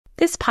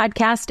This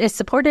podcast is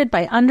supported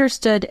by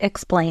Understood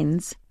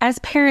Explains. As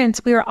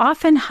parents, we are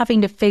often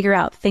having to figure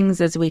out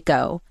things as we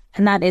go,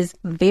 and that is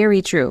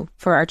very true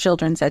for our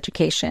children's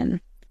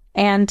education.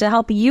 And to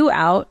help you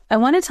out, I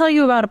want to tell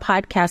you about a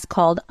podcast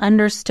called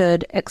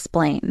Understood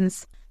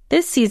Explains.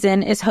 This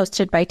season is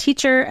hosted by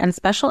teacher and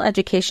special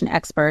education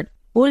expert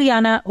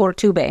Juliana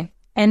Urtube,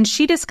 and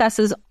she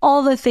discusses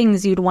all the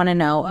things you'd want to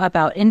know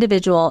about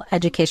individual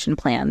education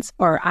plans,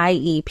 or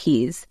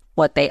IEPs,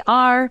 what they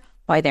are,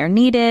 why they're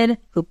needed,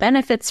 who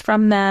benefits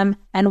from them,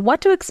 and what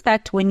to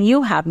expect when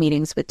you have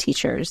meetings with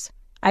teachers.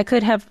 I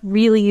could have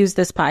really used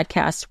this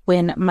podcast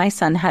when my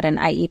son had an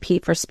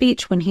IEP for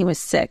speech when he was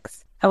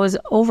 6. I was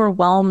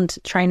overwhelmed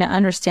trying to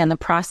understand the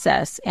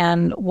process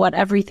and what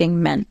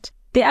everything meant.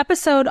 The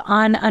episode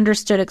on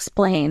Understood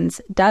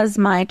Explains, Does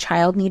My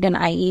Child Need an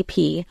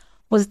IEP?,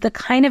 was the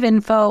kind of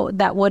info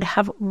that would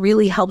have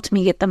really helped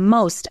me get the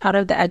most out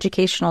of the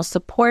educational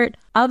support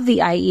of the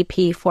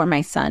IEP for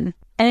my son.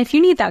 And if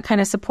you need that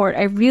kind of support,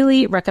 I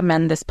really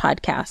recommend this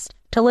podcast.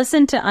 To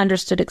listen to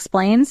Understood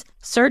Explains,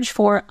 search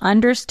for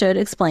Understood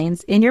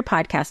Explains in your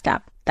podcast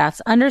app.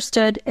 That's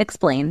Understood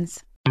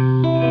Explains.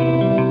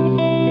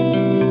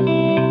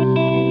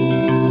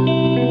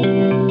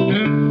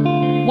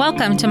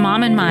 Welcome to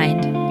Mom and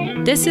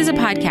Mind. This is a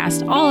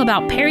podcast all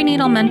about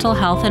perinatal mental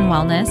health and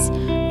wellness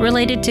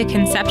related to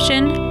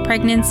conception,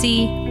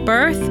 pregnancy,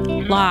 birth,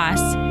 loss,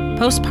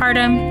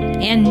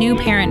 postpartum, and new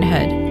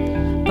parenthood.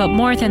 But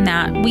more than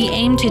that, we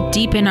aim to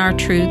deepen our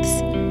truths,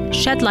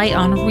 shed light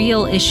on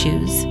real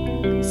issues,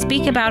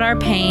 speak about our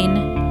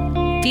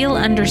pain, feel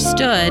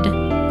understood,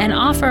 and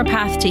offer a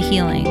path to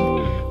healing.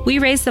 We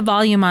raise the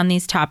volume on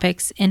these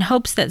topics in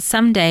hopes that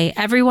someday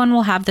everyone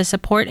will have the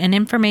support and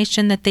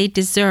information that they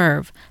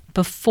deserve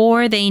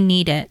before they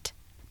need it.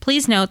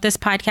 Please note this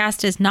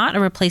podcast is not a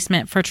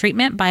replacement for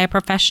treatment by a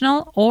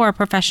professional or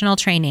professional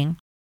training.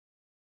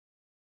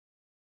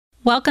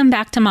 Welcome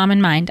back to Mom and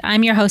Mind.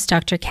 I'm your host,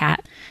 Dr.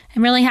 Kat.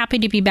 I'm really happy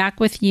to be back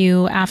with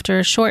you after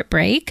a short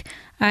break.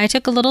 I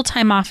took a little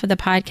time off of the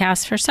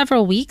podcast for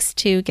several weeks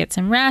to get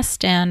some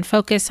rest and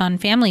focus on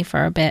family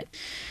for a bit.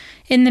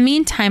 In the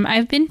meantime,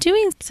 I've been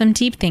doing some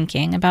deep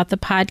thinking about the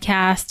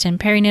podcast and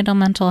perinatal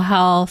mental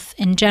health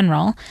in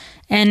general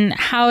and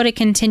how to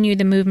continue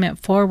the movement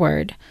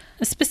forward,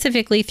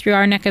 specifically through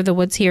our neck of the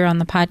woods here on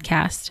the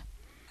podcast.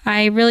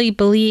 I really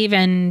believe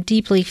and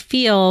deeply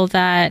feel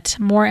that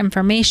more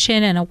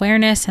information and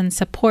awareness and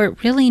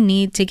support really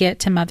need to get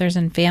to mothers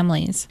and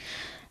families.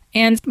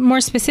 And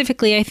more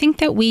specifically, I think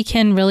that we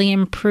can really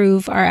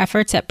improve our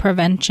efforts at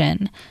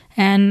prevention.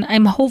 And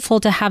I'm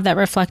hopeful to have that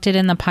reflected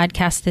in the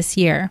podcast this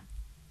year.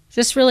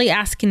 Just really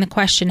asking the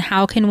question,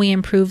 how can we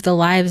improve the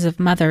lives of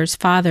mothers,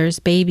 fathers,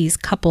 babies,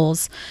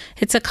 couples?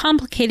 It's a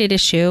complicated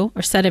issue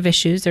or set of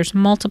issues. There's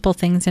multiple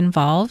things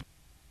involved.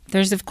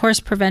 There's, of course,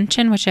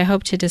 prevention, which I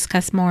hope to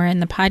discuss more in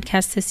the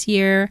podcast this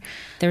year.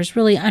 There's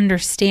really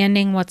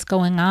understanding what's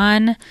going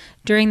on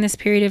during this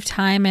period of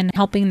time and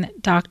helping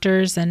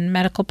doctors and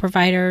medical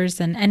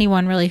providers and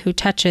anyone really who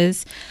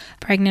touches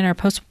pregnant or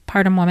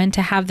postpartum women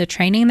to have the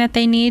training that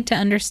they need to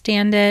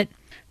understand it.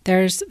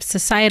 There's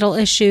societal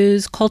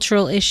issues,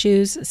 cultural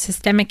issues,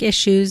 systemic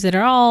issues that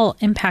are all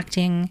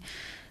impacting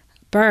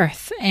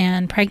birth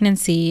and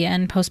pregnancy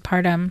and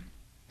postpartum.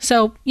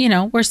 So,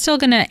 we're still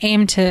going to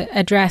aim to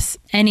address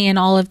any and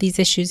all of these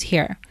issues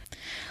here.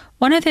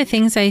 One of the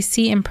things I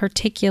see in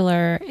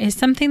particular is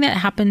something that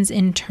happens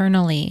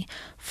internally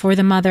for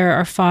the mother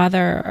or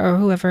father or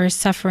whoever is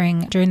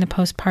suffering during the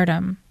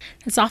postpartum.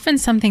 It's often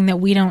something that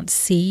we don't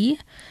see,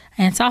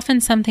 and it's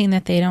often something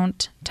that they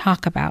don't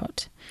talk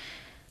about.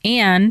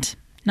 And,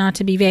 not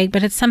to be vague,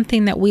 but it's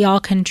something that we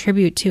all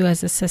contribute to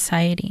as a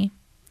society.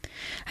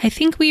 I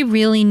think we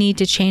really need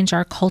to change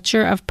our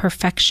culture of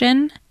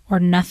perfection or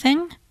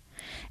nothing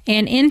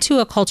and into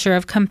a culture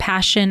of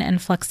compassion and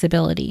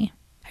flexibility.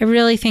 I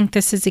really think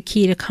this is a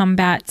key to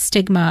combat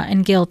stigma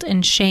and guilt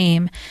and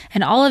shame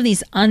and all of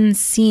these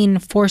unseen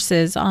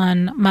forces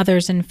on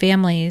mothers and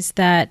families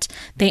that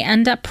they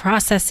end up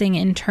processing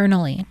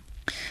internally.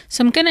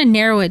 So I'm going to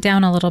narrow it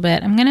down a little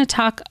bit. I'm going to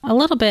talk a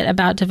little bit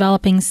about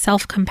developing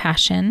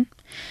self-compassion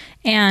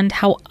and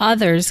how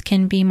others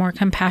can be more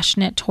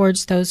compassionate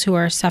towards those who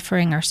are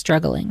suffering or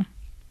struggling.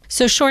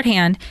 So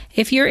shorthand,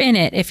 if you're in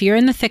it, if you're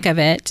in the thick of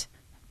it,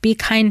 be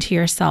kind to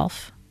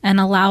yourself and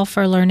allow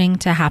for learning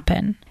to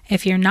happen.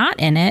 If you're not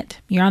in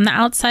it, you're on the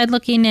outside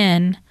looking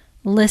in,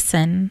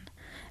 listen.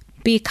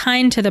 Be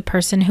kind to the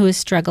person who is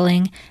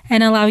struggling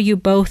and allow you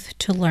both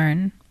to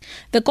learn.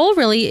 The goal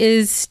really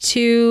is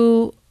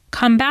to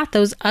combat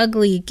those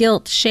ugly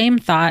guilt, shame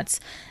thoughts,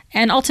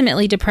 and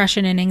ultimately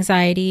depression and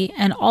anxiety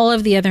and all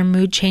of the other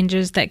mood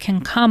changes that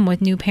can come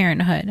with new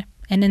parenthood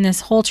and in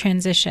this whole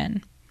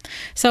transition.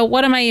 So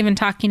what am I even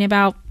talking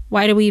about?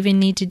 Why do we even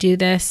need to do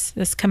this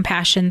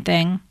compassion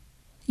thing?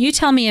 You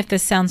tell me if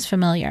this sounds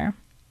familiar.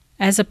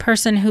 As a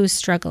person who's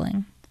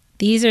struggling,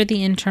 these are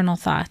the internal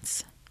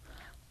thoughts.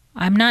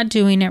 I'm not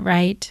doing it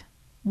right.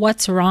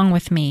 What's wrong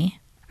with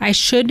me? I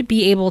should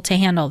be able to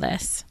handle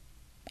this.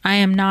 I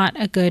am not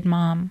a good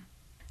mom.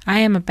 I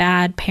am a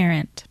bad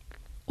parent.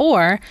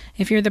 Or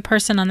if you're the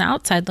person on the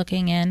outside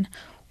looking in,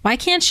 why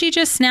can't she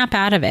just snap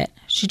out of it?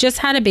 She just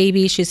had a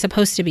baby. She's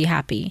supposed to be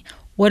happy.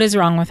 What is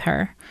wrong with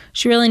her?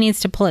 She really needs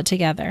to pull it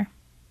together.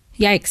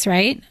 Yikes,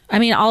 right? I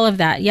mean, all of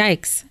that.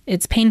 Yikes.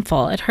 It's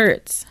painful. It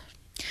hurts.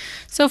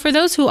 So for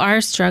those who are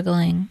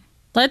struggling,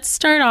 let's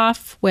start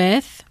off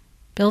with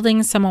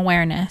building some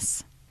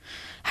awareness.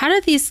 How do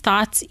these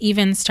thoughts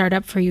even start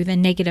up for you, the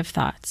negative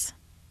thoughts?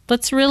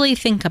 Let's really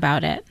think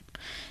about it.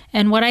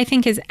 And what I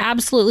think is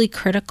absolutely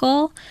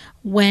critical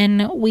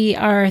when we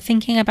are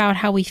thinking about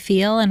how we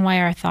feel and why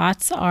our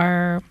thoughts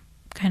are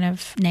kind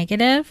of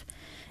negative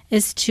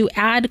is to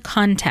add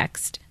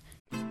context.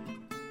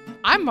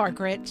 I'm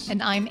Margaret.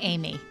 And I'm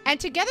Amy. And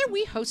together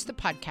we host the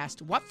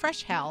podcast, What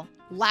Fresh Hell?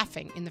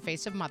 Laughing in the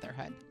Face of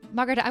Motherhood.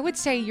 Margaret, I would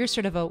say you're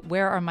sort of a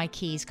where are my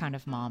keys kind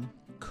of mom.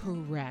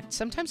 Correct.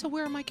 Sometimes a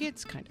where are my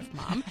kids kind of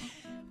mom.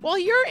 While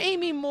you're,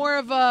 Amy, more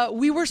of a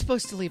we were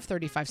supposed to leave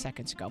 35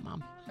 seconds ago,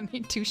 mom. I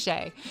mean, touche.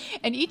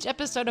 In each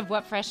episode of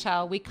What Fresh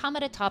Hell, we come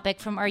at a topic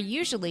from our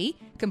usually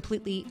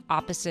completely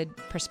opposite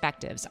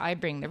perspectives. I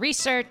bring the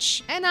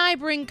research. And I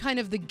bring kind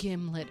of the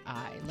gimlet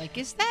eye. Like,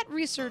 is that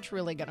research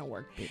really going to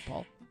work,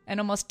 people? And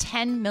almost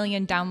 10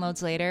 million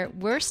downloads later,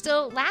 we're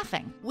still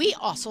laughing. We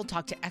also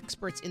talk to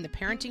experts in the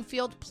parenting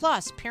field,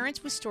 plus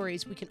parents with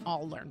stories we can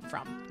all learn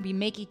from. We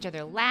make each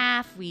other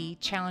laugh, we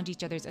challenge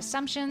each other's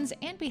assumptions,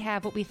 and we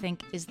have what we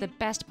think is the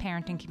best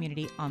parenting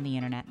community on the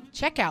internet.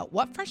 Check out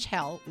What Fresh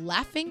Hell?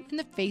 Laughing in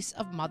the Face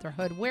of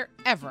Motherhood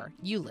wherever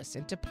you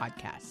listen to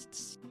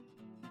podcasts.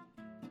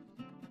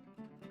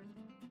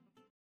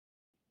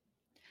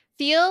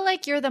 Feel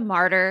like you're the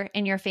martyr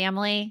in your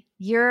family?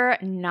 You're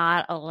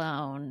not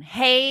alone.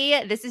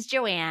 Hey, this is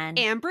Joanne.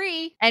 And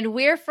Bree. And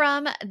we're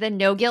from the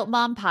No Guilt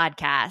Mom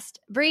podcast.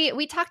 Bree,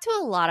 we talk to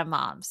a lot of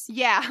moms.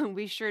 Yeah,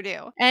 we sure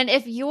do. And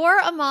if you're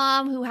a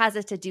mom who has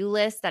a to-do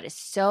list that is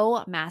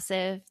so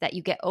massive that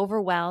you get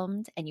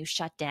overwhelmed and you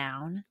shut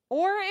down,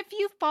 or if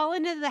you fall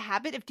into the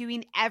habit of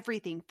doing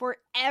everything for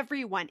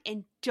everyone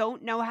and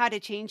don't know how to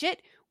change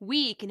it,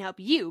 we can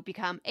help you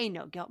become a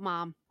no-guilt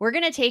mom. we're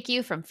going to take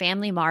you from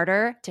family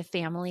martyr to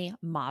family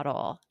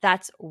model.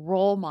 That's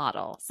role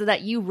model, so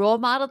that you role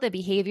model the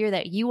behavior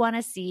that you want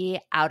to see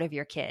out of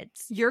your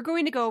kids. You're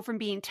going to go from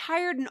being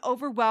tired and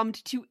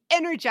overwhelmed to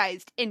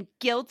energized and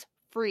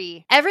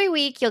guilt-free. Every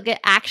week, you'll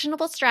get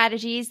actionable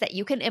strategies that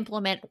you can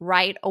implement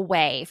right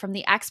away from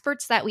the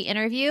experts that we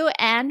interview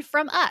and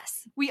from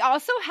us. We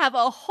also have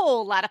a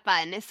whole lot of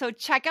fun, so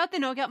check out the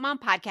No Guilt Mom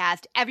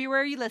podcast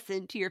everywhere you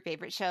listen to your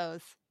favorite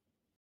shows.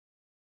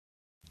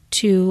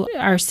 To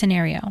our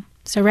scenario.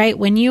 So, right,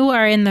 when you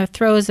are in the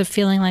throes of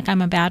feeling like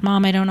I'm a bad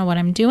mom, I don't know what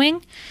I'm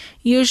doing,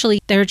 usually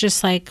they're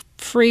just like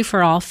free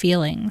for all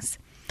feelings.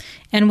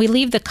 And we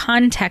leave the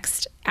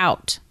context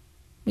out.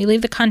 We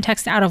leave the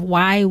context out of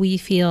why we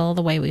feel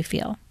the way we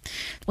feel.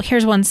 Well,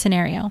 here's one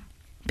scenario.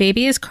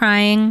 Baby is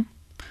crying.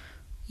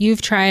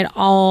 You've tried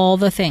all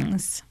the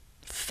things.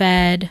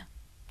 Fed,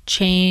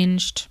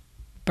 changed,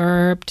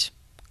 burped,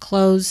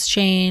 clothes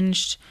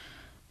changed,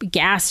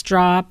 gas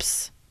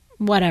drops,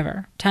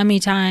 whatever, tummy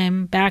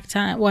time, back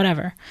time,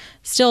 whatever.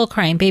 Still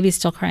crying, baby's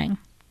still crying.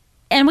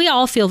 And we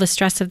all feel the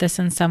stress of this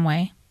in some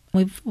way.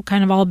 We've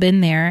kind of all been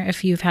there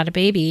if you've had a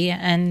baby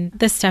and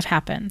this stuff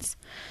happens.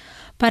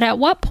 But at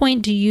what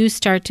point do you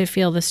start to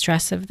feel the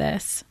stress of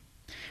this?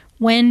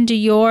 When do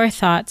your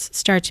thoughts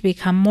start to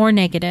become more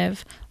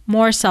negative,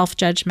 more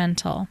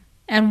self-judgmental?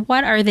 And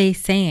what are they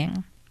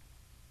saying?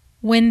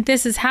 When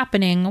this is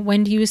happening,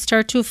 when do you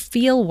start to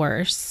feel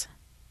worse?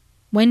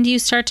 When do you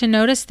start to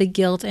notice the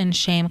guilt and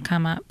shame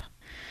come up?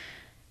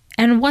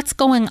 And what's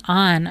going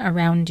on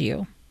around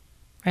you,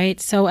 right?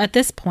 So at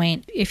this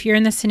point, if you're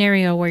in the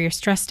scenario where you're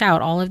stressed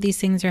out, all of these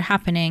things are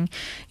happening,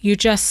 you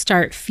just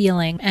start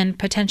feeling and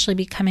potentially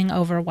becoming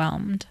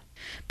overwhelmed.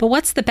 But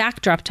what's the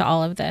backdrop to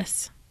all of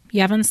this?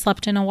 You haven't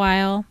slept in a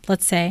while,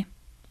 let's say,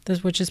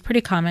 which is pretty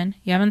common.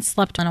 You haven't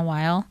slept in a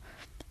while.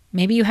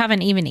 Maybe you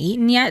haven't even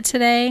eaten yet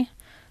today.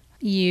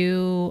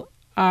 You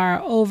are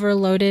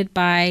overloaded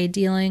by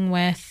dealing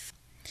with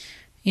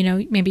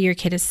maybe your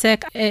kid is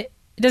sick. It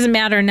doesn't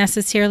matter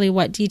necessarily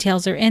what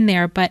details are in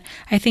there, but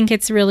I think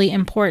it's really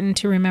important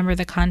to remember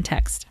the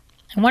context.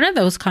 And one of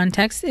those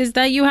contexts is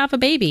that you have a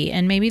baby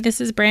and maybe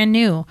this is brand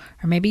new,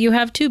 or maybe you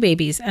have two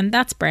babies and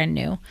that's brand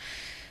new.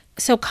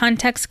 So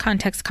context.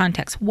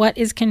 What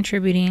is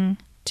contributing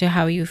to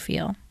how you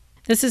feel?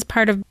 This is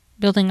part of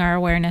building our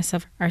awareness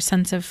of our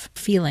sense of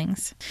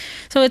feelings.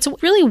 So it's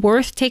really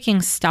worth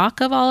taking stock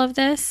of all of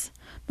this.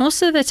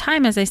 Most of the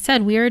time, as I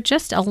said, we are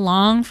just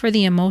along for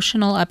the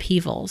emotional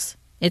upheavals.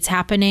 It's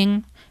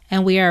happening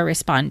and we are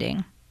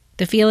responding.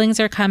 The feelings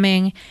are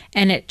coming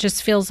and it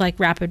just feels like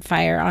rapid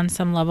fire on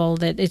some level,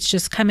 that it's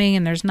just coming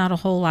and there's not a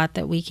whole lot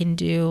that we can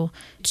do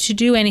to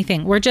do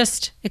anything. We're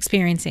just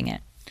experiencing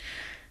it.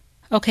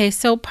 Okay,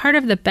 so part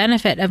of the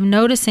benefit of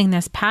noticing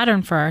this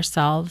pattern for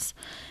ourselves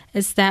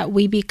is that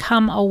we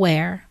become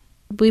aware.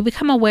 We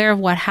become aware of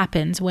what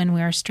happens when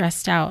we are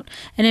stressed out.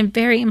 And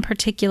in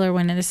particular,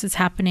 when this is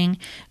happening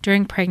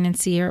during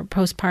pregnancy or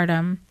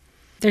postpartum,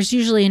 there's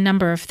usually a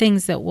number of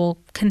things that will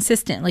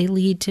consistently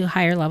lead to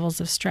higher levels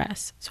of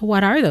stress. So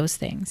what are those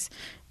things?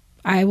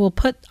 I will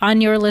put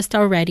on your list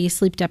already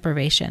sleep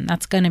deprivation.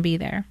 That's going to be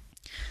there.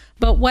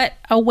 But what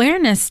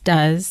awareness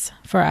does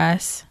for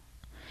us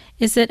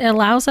is it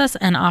allows us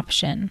an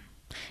option.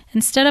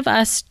 Instead of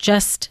us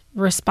just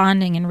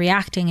responding and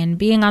reacting and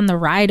being on the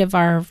ride of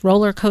our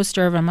roller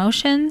coaster of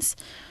emotions,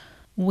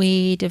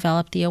 we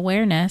develop the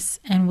awareness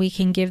and we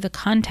can give the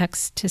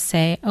context to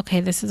say,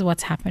 okay, this is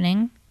what's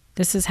happening.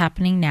 This is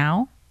happening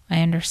now.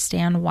 I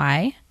understand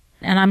why.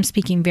 And I'm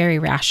speaking very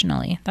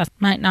rationally. That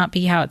might not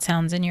be how it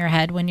sounds in your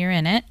head when you're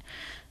in it,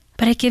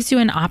 but it gives you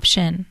an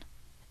option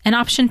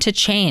to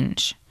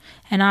change,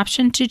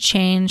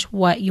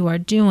 what you are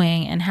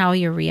doing and how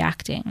you're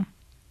reacting.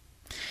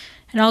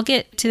 And I'll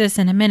get to this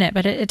in a minute,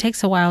 but it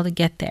takes a while to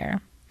get there,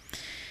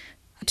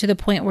 to the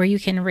point where you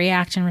can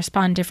react and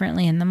respond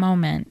differently in the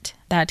moment.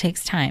 That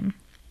takes time.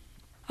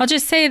 I'll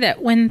just say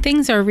that when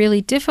things are really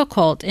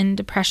difficult in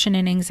depression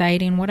and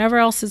anxiety and whatever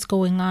else is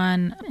going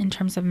on in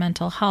terms of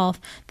mental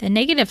health, the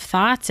negative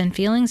thoughts and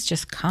feelings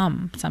just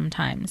come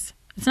sometimes.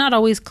 It's not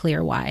always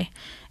clear why.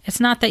 It's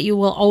not that you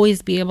will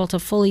always be able to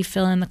fully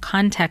fill in the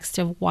context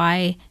of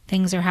why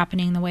things are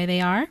happening the way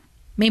they are.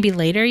 Maybe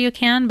later you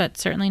can, but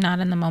certainly not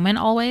in the moment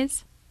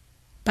always.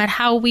 But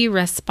how we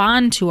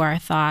respond to our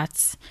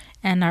thoughts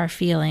and our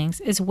feelings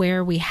is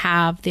where we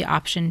have the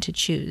option to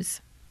choose.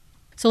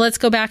 So let's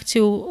go back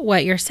to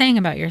what you're saying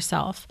about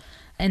yourself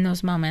in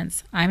those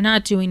moments. I'm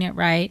not doing it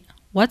right.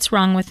 What's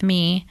wrong with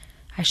me?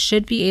 I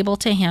should be able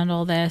to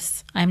handle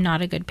this. I'm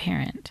not a good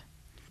parent.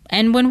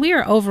 And when we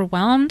are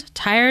overwhelmed,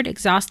 tired,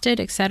 exhausted,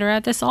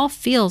 etc., this all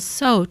feels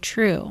so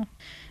true.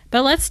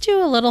 But let's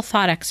do a little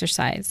thought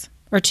exercise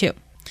or two.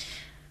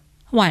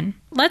 1,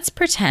 let's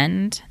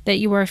pretend that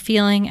you are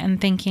feeling and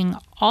thinking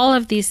all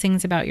of these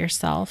things about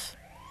yourself,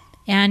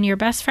 and your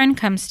best friend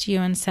comes to you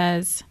and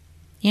says,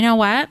 you know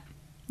what?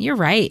 You're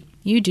right.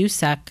 You do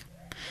suck.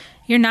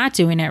 You're not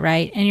doing it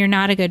right, and you're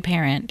not a good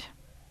parent.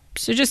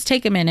 So just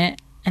take a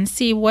minute and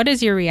see what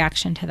is your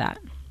reaction to that.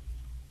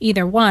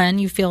 Either 1,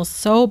 you feel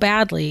so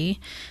badly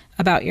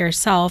about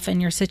yourself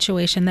and your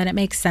situation that it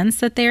makes sense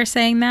that they're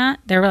saying that.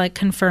 They're like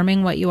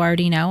confirming what you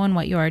already know and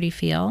what you already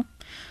feel.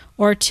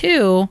 Or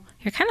 2,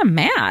 you're kind of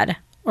mad.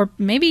 Or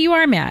maybe you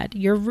are mad.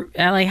 You're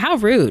like, how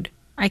rude.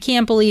 I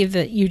can't believe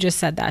that you just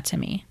said that to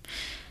me.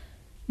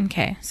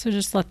 Okay, so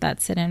just let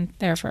that sit in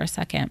there for a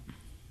second.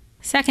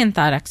 Second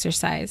thought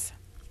exercise.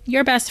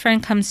 Your best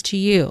friend comes to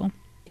you.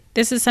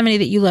 This is somebody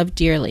that you love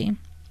dearly.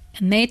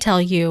 And they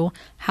tell you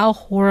how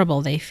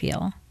horrible they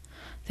feel,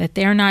 that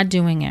they're not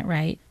doing it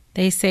right.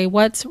 They say,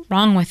 what's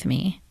wrong with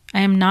me?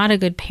 I am not a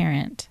good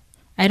parent.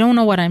 I don't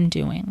know what I'm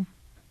doing.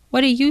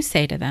 What do you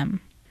say to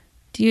them?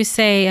 Do you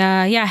say,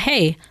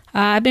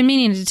 I've been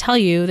meaning to tell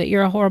you that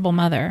you're a horrible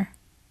mother.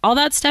 All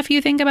that stuff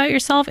you think about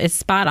yourself is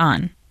spot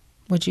on.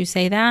 Would you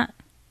say that?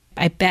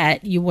 I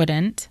bet you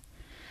wouldn't.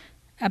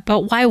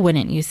 But why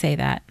wouldn't you say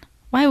that?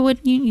 Why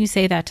wouldn't you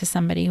say that to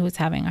somebody who's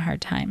having a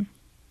hard time?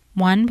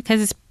 1,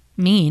 because it's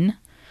mean.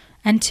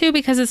 And 2,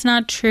 because it's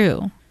not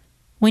true.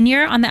 When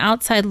you're on the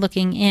outside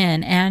looking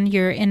in and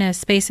you're in a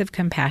space of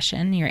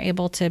compassion, you're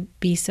able to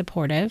be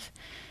supportive,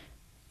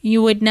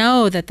 you would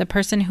know that the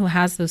person who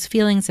has those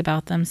feelings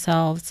about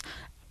themselves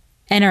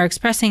and are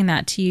expressing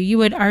that to you, you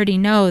would already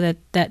know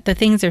that the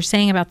things they're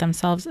saying about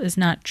themselves is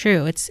not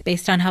true. It's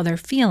based on how they're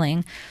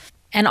feeling.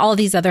 And all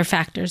these other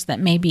factors that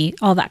may be,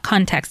 all that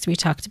context we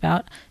talked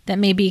about, that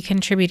may be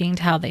contributing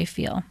to how they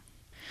feel.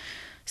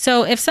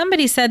 So if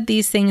somebody said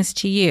these things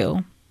to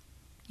you,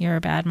 you're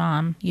a bad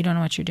mom, you don't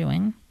know what you're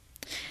doing,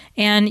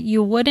 and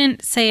you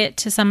wouldn't say it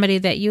to somebody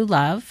that you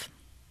love,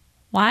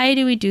 why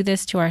do we do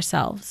this to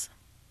ourselves?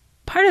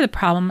 Part of the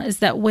problem is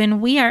that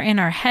when we are in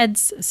our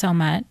heads so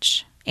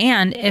much,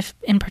 and if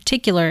in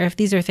particular, if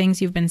these are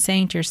things you've been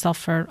saying to yourself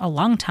for a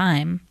long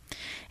time,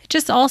 it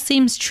just all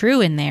seems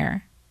true in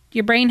there.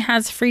 Your brain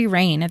has free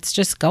reign. It's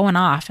just going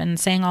off and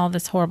saying all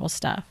this horrible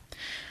stuff.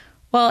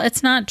 Well,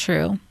 it's not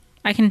true.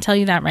 I can tell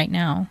you that right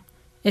now.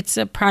 It's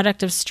a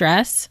product of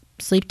stress,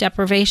 sleep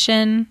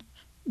deprivation,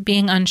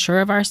 being unsure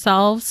of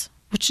ourselves,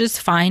 which is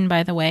fine,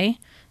 by the way.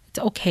 It's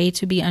okay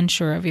to be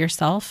unsure of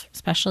yourself,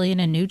 especially in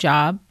a new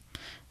job,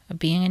 of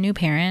being a new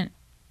parent,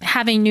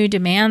 having new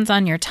demands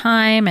on your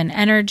time and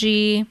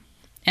energy,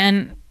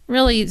 and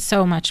really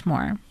so much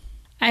more.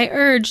 I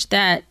urge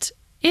that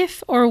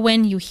if or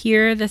when you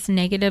hear this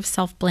negative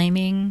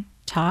self-blaming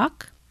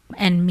talk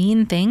and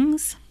mean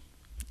things,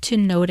 to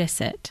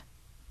notice it.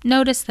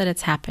 Notice that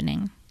it's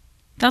happening.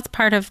 That's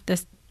part of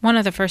this. One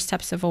of the first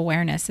steps of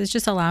awareness is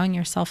just allowing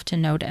yourself to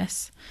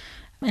notice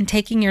and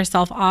taking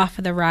yourself off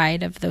the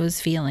ride of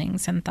those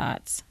feelings and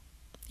thoughts.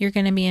 You're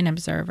going to be an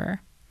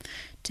observer.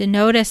 To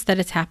notice that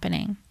it's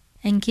happening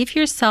and give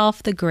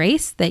yourself the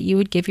grace that you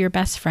would give your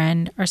best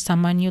friend or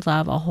someone you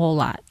love a whole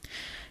lot.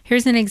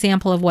 Here's an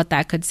example of what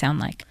that could sound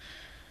like.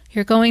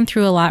 You're going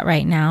through a lot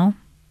right now.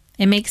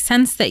 It makes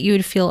sense that you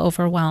would feel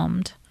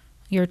overwhelmed.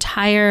 You're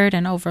tired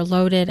and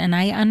overloaded, and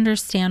I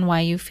understand why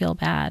you feel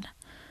bad.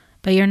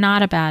 But you're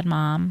not a bad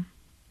mom.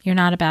 You're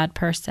not a bad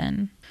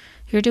person.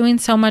 You're doing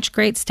so much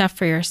great stuff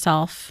for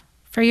yourself,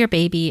 for your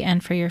baby,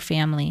 and for your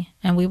family,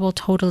 and we will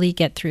totally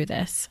get through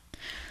this.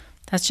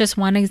 That's just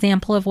one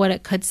example of what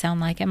it could sound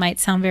like. It might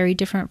sound very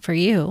different for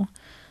you,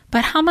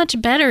 but how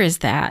much better is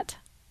that?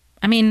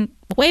 I mean,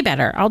 way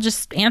better. I'll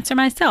just answer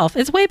myself.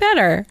 It's way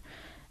better.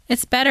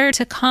 It's better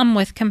to come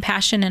with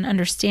compassion and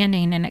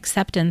understanding and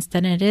acceptance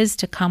than it is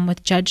to come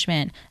with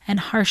judgment and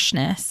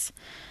harshness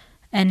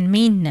and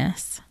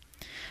meanness.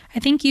 I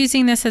think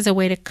using this as a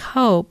way to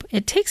cope,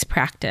 it takes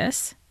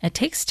practice. It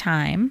takes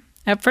time.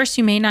 At first,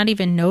 you may not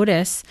even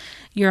notice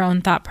your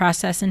own thought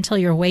process until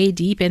you're way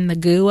deep in the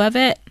goo of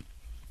it.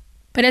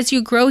 But as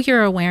you grow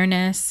your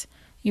awareness,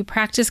 you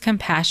practice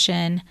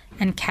compassion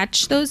and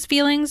catch those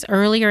feelings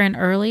earlier and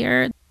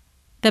earlier,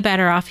 the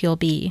better off you'll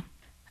be.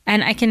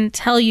 And I can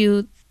tell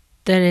you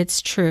that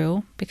it's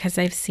true because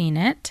I've seen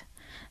it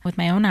with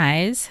my own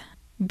eyes.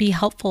 Be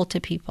helpful to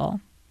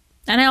people.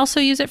 And I also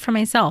use it for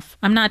myself.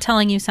 I'm not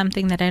telling you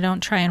something that I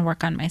don't try and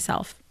work on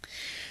myself.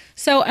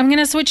 So I'm going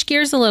to switch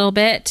gears a little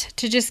bit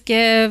to just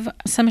give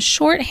some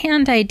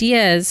shorthand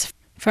ideas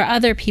for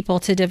other people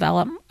to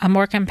develop a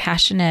more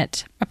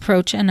compassionate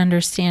approach and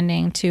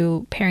understanding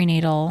to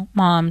perinatal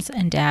moms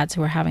and dads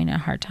who are having a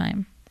hard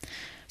time.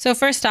 So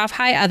first off,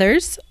 hi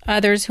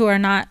others who are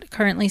not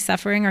currently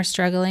suffering or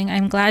struggling.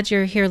 I'm glad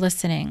you're here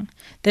listening.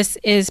 This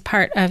is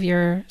part of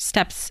your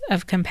steps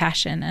of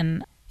compassion,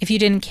 and if you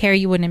didn't care,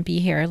 you wouldn't be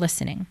here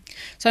listening.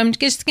 So I'm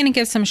just going to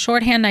give some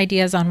shorthand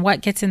ideas on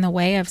what gets in the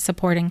way of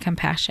supporting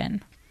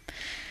compassion.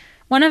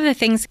 One of the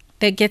things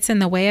that gets in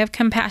the way of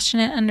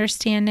compassionate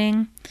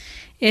understanding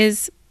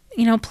is,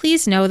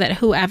 please know that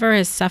whoever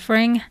is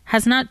suffering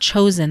has not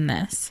chosen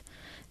this.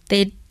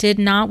 They did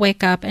not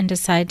wake up and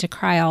decide to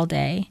cry all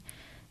day.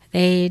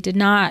 They did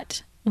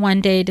not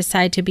one day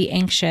decide to be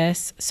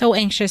anxious, so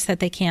anxious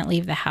that they can't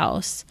leave the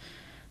house.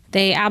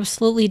 They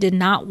absolutely did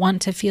not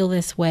want to feel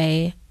this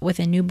way with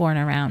a newborn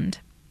around.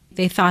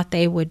 They thought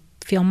they would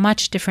feel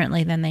much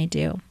differently than they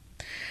do.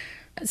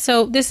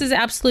 So this is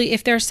absolutely,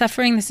 if they're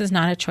suffering, this is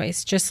not a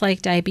choice, just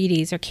like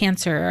diabetes or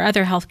cancer or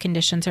other health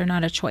conditions are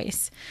not a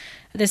choice.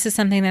 This is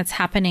something that's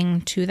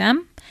happening to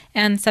them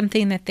and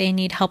something that they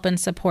need help and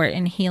support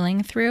in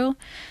healing through.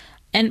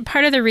 And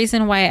part of the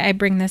reason why I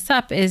bring this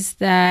up is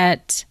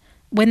that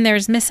when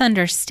there's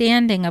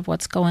misunderstanding of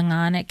what's going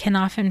on, it can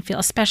often feel,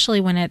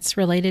 especially when it's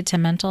related to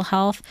mental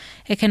health,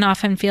 it can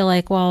often feel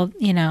like, well,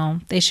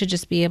 they should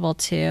just be able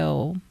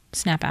to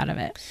snap out of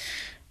it.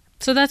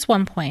 So that's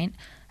one point.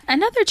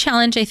 Another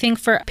challenge, I think,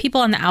 for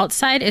people on the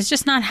outside is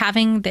just not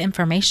having the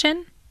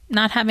information,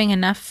 not having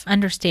enough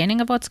understanding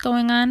of what's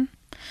going on.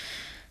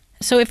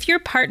 So if your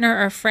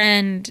partner or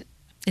friend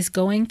is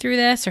going through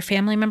this or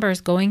family member is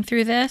going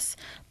through this,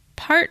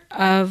 part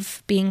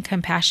of being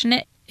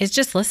compassionate is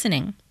just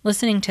listening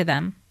to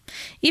them.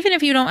 Even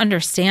if you don't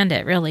understand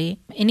it, really,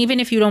 and even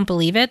if you don't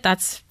believe it,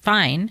 that's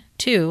fine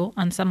too,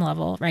 on some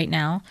level right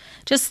now.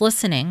 Just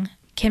listening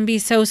can be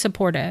so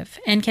supportive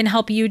and can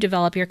help you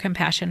develop your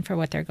compassion for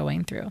what they're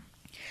going through.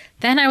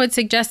 Then I would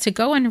suggest to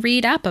go and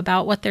read up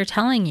about what they're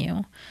telling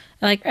you.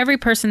 Like, every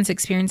person's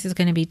experience is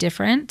going to be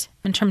different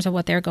in terms of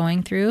what they're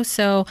going through.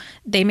 So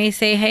they may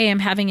say, hey, I'm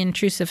having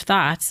intrusive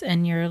thoughts.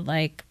 And you're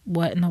like,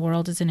 what in the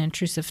world is an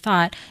intrusive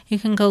thought? You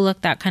can go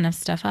look that kind of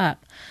stuff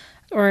up.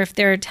 Or if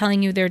they're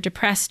telling you they're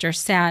depressed or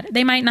sad,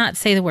 they might not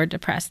say the word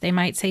depressed. They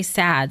might say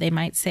sad. They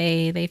might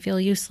say they feel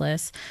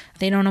useless.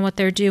 They don't know what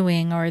they're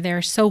doing, or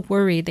they're so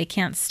worried they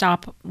can't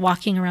stop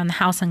walking around the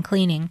house and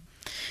cleaning.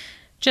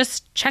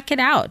 Just check it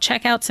out.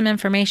 Check out some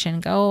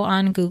information. Go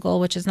on Google,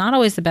 which is not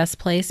always the best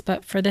place,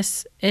 but for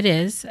this, it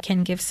is. It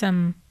can give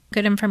some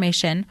good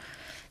information.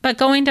 But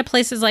going to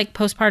places like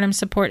Postpartum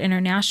Support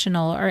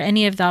International or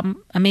any of the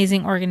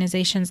amazing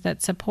organizations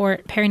that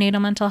support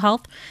perinatal mental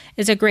health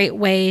is a great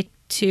way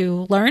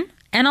to learn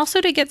and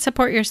also to get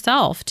support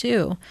yourself,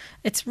 too.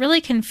 It's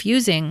really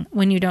confusing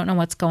when you don't know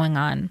what's going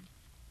on.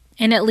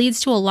 And it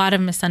leads to a lot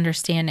of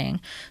misunderstanding.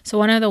 So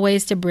one of the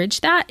ways to bridge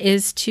that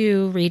is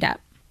to read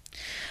up.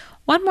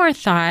 One more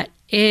thought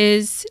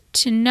is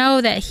to know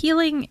that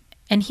healing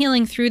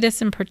through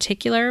this in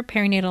particular,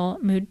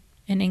 perinatal mood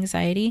and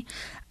anxiety,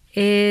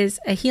 is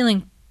a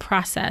healing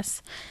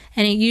process.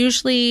 And it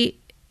usually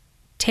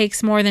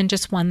takes more than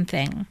just one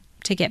thing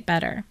to get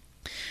better.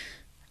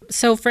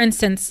 So for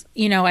instance,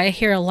 I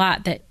hear a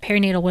lot that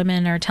perinatal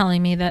women are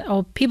telling me that,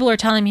 people are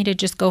telling me to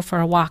just go for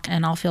a walk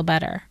and I'll feel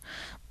better.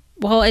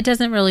 Well, it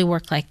doesn't really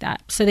work like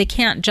that. So they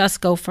can't just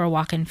go for a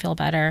walk and feel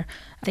better.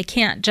 They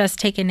can't just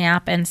take a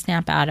nap and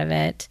snap out of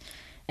it.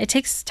 It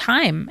takes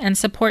time and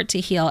support to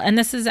heal. And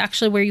this is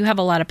actually where you have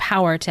a lot of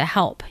power to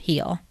help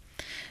heal.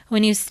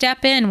 When you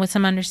step in with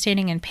some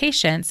understanding and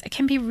patience, it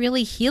can be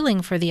really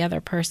healing for the other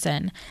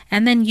person.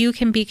 And then you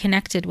can be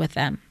connected with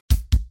them.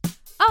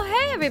 Oh,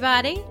 hey,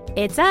 everybody.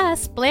 It's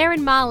us, Blair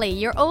and Molly,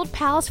 your old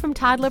pals from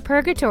Toddler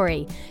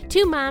Purgatory.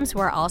 Two moms who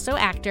are also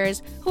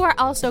actors, who are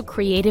also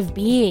creative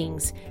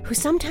beings, who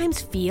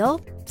sometimes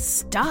feel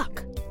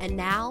stuck. And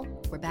now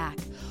we're back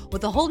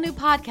with a whole new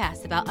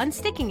podcast about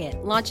unsticking it,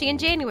 launching in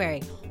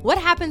January. What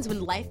happens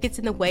when life gets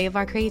in the way of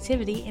our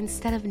creativity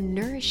instead of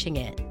nourishing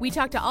it? We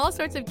talk to all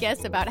sorts of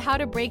guests about how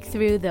to break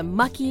through the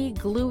mucky,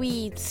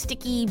 gluey,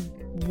 sticky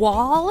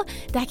wall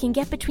that can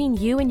get between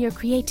you and your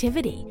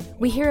creativity.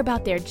 We hear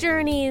about their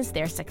journeys,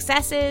 their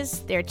successes,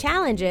 their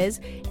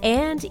challenges,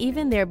 and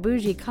even their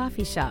bougie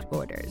coffee shop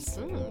orders.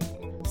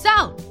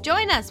 So,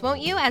 join us,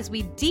 won't you, as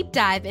we deep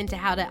dive into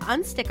how to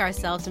unstick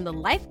ourselves from the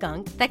life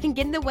gunk that can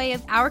get in the way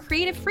of our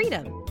creative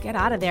freedom. Get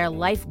out of there,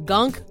 life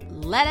gunk.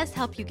 Let us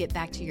help you get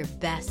back to your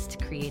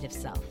best creative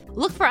self.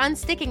 Look for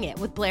Unsticking It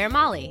with Blair and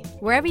Molly,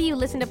 wherever you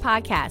listen to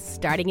podcasts,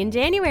 starting in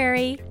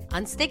January.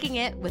 Unsticking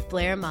It with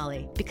Blair and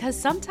Molly, because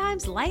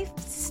sometimes life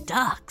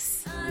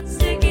sucks.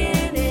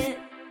 Unsticking it.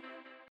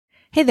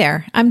 Hey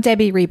there, I'm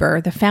Debbie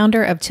Reber, the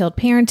founder of Tilt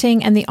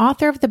Parenting and the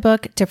author of the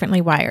book Differently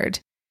Wired.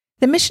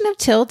 The mission of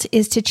Tilt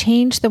is to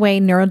change the way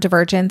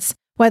neurodivergence,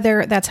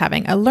 whether that's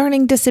having a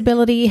learning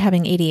disability,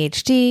 having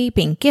ADHD,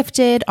 being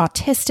gifted,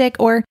 autistic,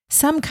 or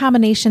some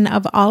combination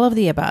of all of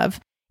the above,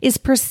 is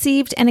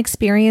perceived and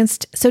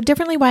experienced so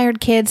differently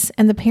wired kids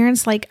and the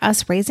parents like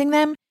us raising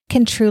them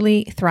can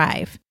truly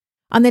thrive.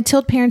 On the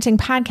Tilt Parenting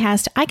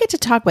podcast, I get to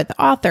talk with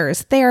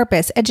authors,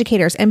 therapists,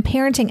 educators, and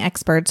parenting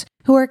experts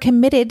who are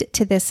committed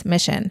to this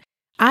mission.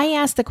 I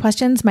ask the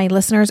questions my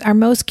listeners are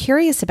most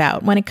curious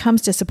about when it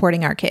comes to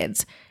supporting our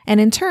kids. And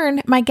in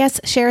turn, my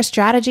guests share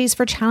strategies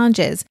for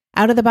challenges,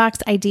 out-of-the-box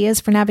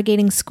ideas for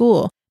navigating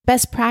school,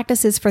 best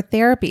practices for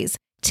therapies,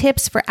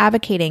 tips for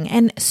advocating,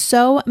 and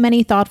so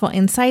many thoughtful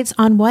insights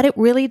on what it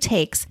really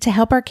takes to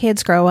help our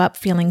kids grow up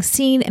feeling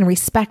seen and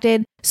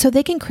respected so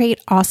they can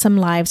create awesome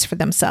lives for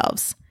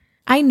themselves.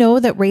 I know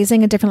that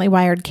raising a differently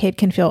wired kid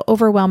can feel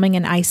overwhelming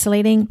and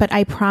isolating, but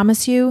I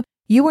promise you,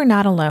 you are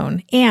not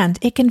alone, and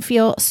it can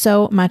feel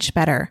so much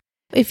better.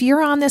 If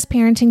you're on this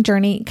parenting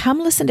journey, come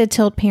listen to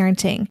Tilt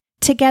Parenting.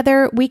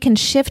 Together, we can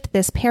shift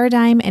this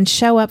paradigm and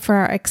show up for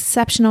our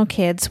exceptional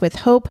kids with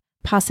hope,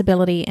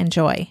 possibility, and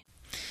joy.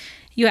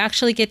 You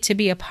actually get to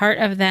be a part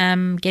of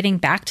them getting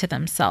back to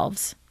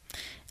themselves.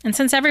 And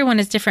since everyone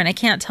is different, I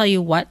can't tell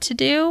you what to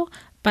do,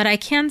 but I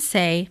can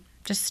say,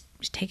 just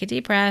take a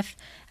deep breath,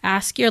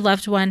 ask your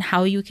loved one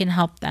how you can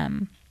help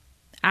them.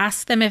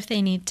 Ask them if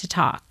they need to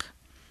talk.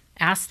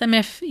 Ask them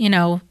if,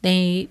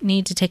 they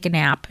need to take a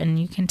nap and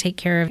you can take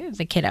care of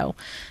the kiddo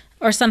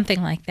or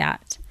something like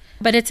that.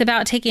 But it's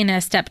about taking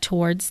a step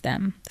towards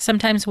them.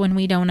 Sometimes when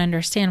we don't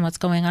understand what's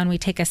going on, we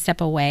take a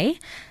step away.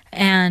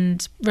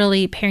 And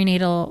really,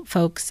 perinatal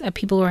folks,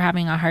 people who are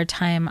having a hard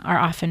time, are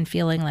often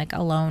feeling like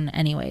alone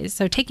anyways.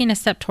 So taking a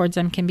step towards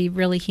them can be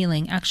really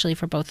healing, actually,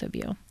 for both of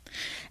you.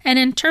 And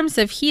in terms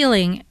of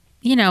healing,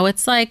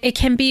 it's like it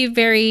can be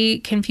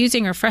very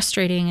confusing or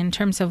frustrating in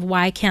terms of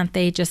why can't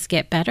they just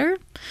get better?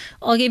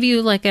 I'll give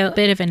you like a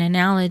bit of an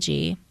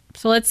analogy.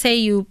 So let's say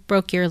you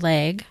broke your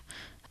leg,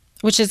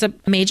 which is a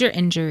major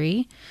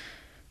injury.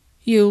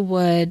 You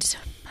would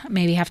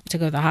maybe have to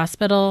go to the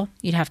hospital.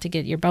 You'd have to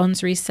get your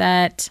bones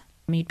reset.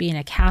 You'd be in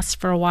a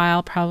cast for a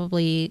while,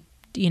 probably,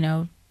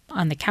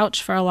 on the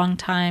couch for a long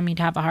time. You'd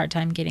have a hard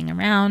time getting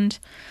around.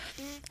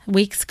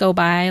 Weeks go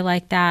by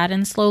like that,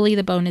 and slowly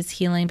the bone is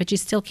healing, but you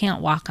still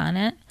can't walk on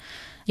it.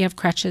 You have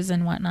crutches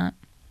and whatnot.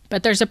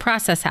 But there's a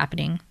process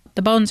happening.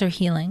 The bones are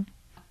healing.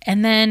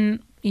 And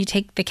then you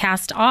take the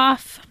cast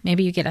off.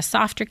 Maybe you get a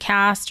softer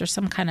cast or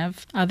some kind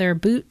of other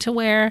boot to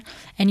wear,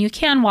 and you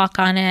can walk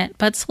on it,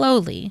 but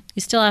slowly.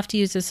 You still have to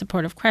use the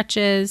supportive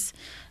crutches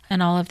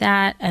and all of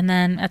that. And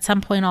then at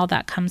some point, all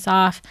that comes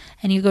off,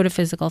 and you go to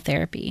physical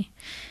therapy.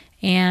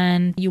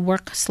 And you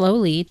work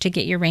slowly to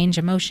get your range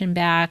of motion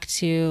back,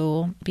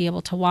 to be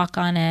able to walk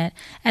on it.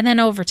 And then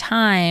over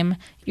time,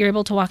 you're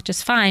able to walk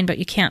just fine, but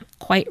you can't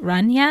quite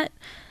run yet.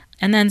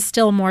 And then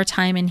still more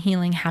time and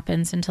healing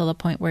happens until the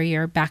point where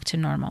you're back to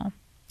normal.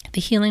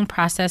 The healing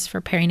process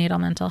for perinatal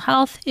mental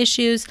health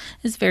issues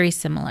is very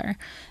similar.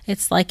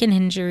 It's like an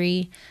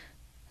injury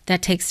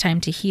that takes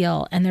time to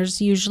heal, and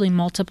there's usually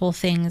multiple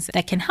things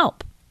that can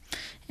help.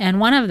 And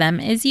one of them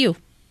is you.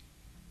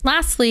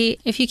 Lastly,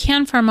 if you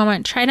can for a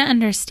moment, try to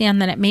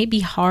understand that it may be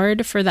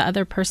hard for the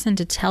other person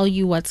to tell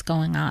you what's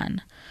going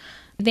on.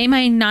 They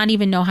might not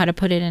even know how to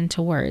put it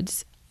into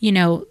words.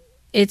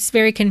 It's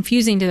very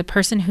confusing to the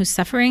person who's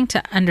suffering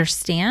to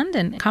understand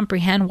and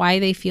comprehend why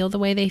they feel the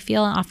way they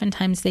feel. And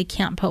oftentimes they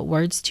can't put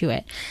words to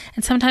it.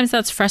 And sometimes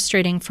that's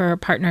frustrating for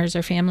partners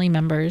or family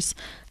members.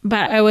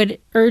 But I would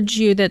urge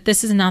you that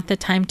this is not the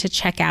time to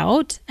check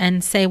out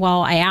and say,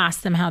 well, I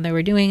asked them how they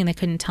were doing and they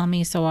couldn't tell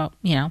me. So,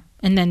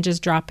 and then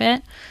just drop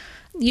it.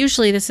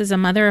 Usually this is a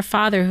mother or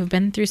father who've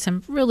been through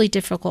some really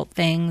difficult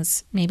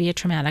things, maybe a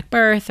traumatic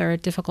birth or a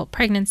difficult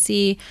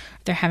pregnancy.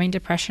 They're having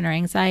depression or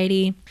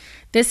anxiety.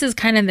 This is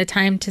kind of the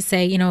time to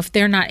say, if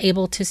they're not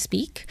able to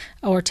speak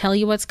or tell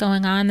you what's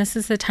going on, this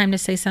is the time to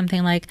say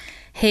something like,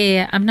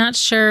 hey, I'm not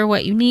sure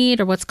what you need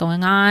or what's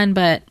going on,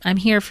 but I'm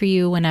here for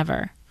you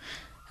whenever.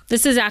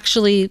 This is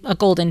actually a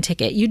golden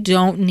ticket. You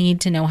don't need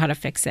to know how to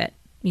fix it.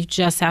 You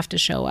just have to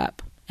show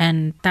up.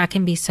 And that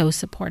can be so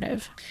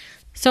supportive.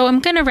 So I'm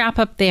going to wrap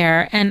up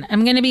there, and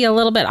I'm going to be a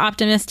little bit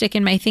optimistic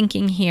in my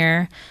thinking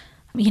here.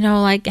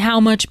 Like how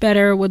much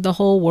better would the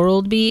whole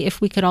world be if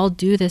we could all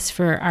do this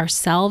for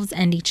ourselves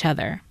and each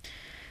other?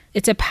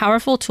 It's a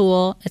powerful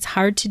tool. It's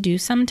hard to do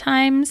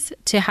sometimes,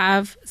 to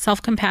have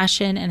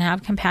self-compassion and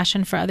have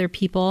compassion for other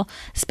people,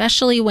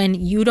 especially when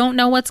you don't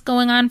know what's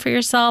going on for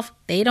yourself.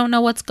 They don't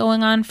know what's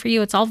going on for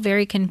you. It's all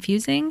very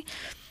confusing.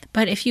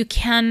 But if you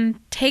can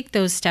take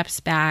those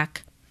steps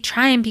back,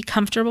 try and be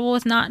comfortable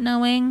with not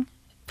knowing,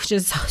 which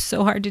is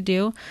so hard to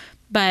do,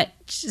 but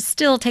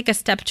still take a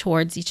step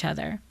towards each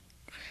other.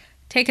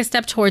 Take a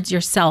step towards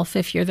yourself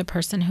if you're the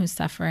person who's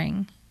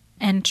suffering,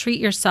 and treat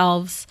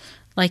yourselves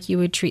like you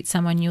would treat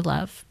someone you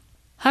love.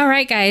 All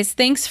right, guys,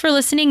 thanks for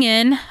listening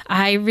in.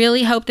 I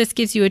really hope this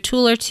gives you a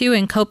tool or two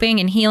in coping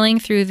and healing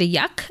through the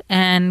yuck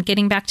and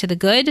getting back to the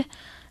good.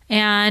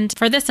 And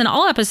for this and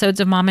all episodes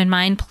of Mom and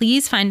Mind,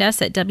 please find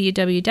us at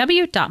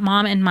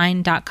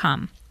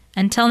www.momandmind.com.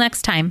 Until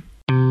next time.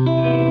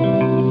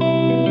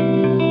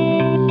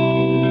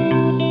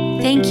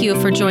 Thank you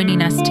for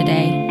joining us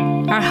today.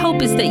 Our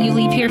hope is that you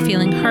leave here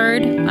feeling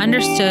heard,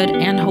 understood,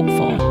 and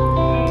hopeful.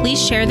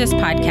 Please share this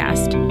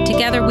podcast.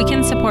 Together we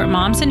can support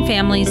moms and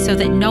families so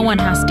that no one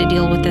has to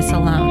deal with this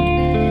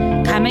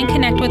alone. Come and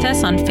connect with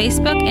us on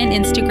Facebook and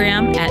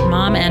Instagram at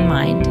Mom and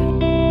Mind.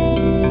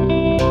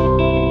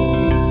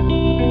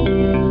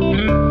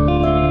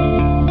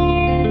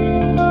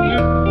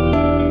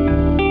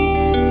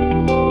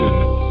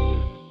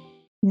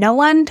 No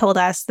one told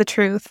us the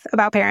truth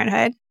about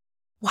parenthood.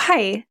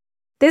 Why?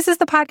 This is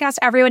the podcast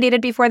everyone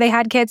needed before they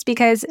had kids,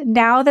 because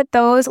now that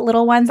those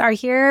little ones are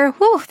here,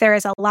 there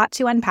is a lot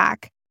to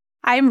unpack.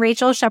 I'm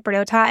Rachel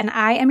Shepardota, and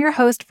I am your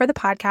host for the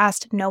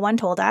podcast No One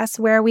Told Us,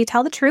 where we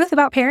tell the truth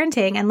about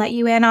parenting and let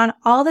you in on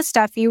all the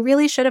stuff you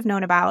really should have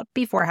known about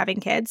before having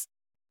kids.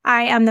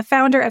 I am the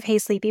founder of Hey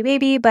Sleepy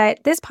Baby,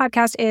 but this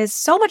podcast is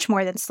so much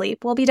more than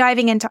sleep. We'll be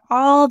diving into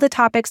all the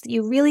topics that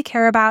you really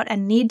care about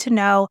and need to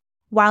know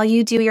while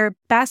you do your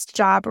best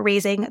job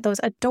raising those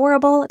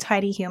adorable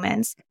tiny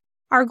humans.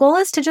 Our goal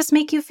is to just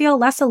make you feel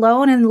less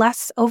alone and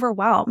less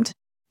overwhelmed.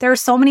 There are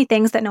so many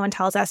things that no one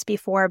tells us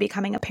before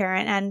becoming a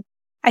parent, and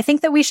I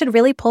think that we should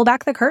really pull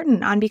back the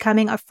curtain on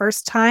becoming a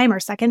first-time or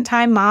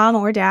second-time mom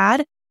or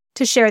dad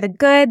to share the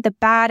good, the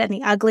bad, and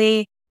the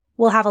ugly.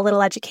 We'll have a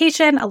little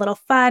education, a little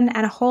fun,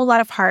 and a whole lot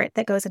of heart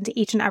that goes into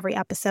each and every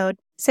episode.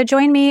 So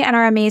join me and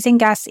our amazing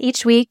guests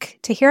each week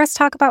to hear us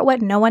talk about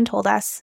what no one told us.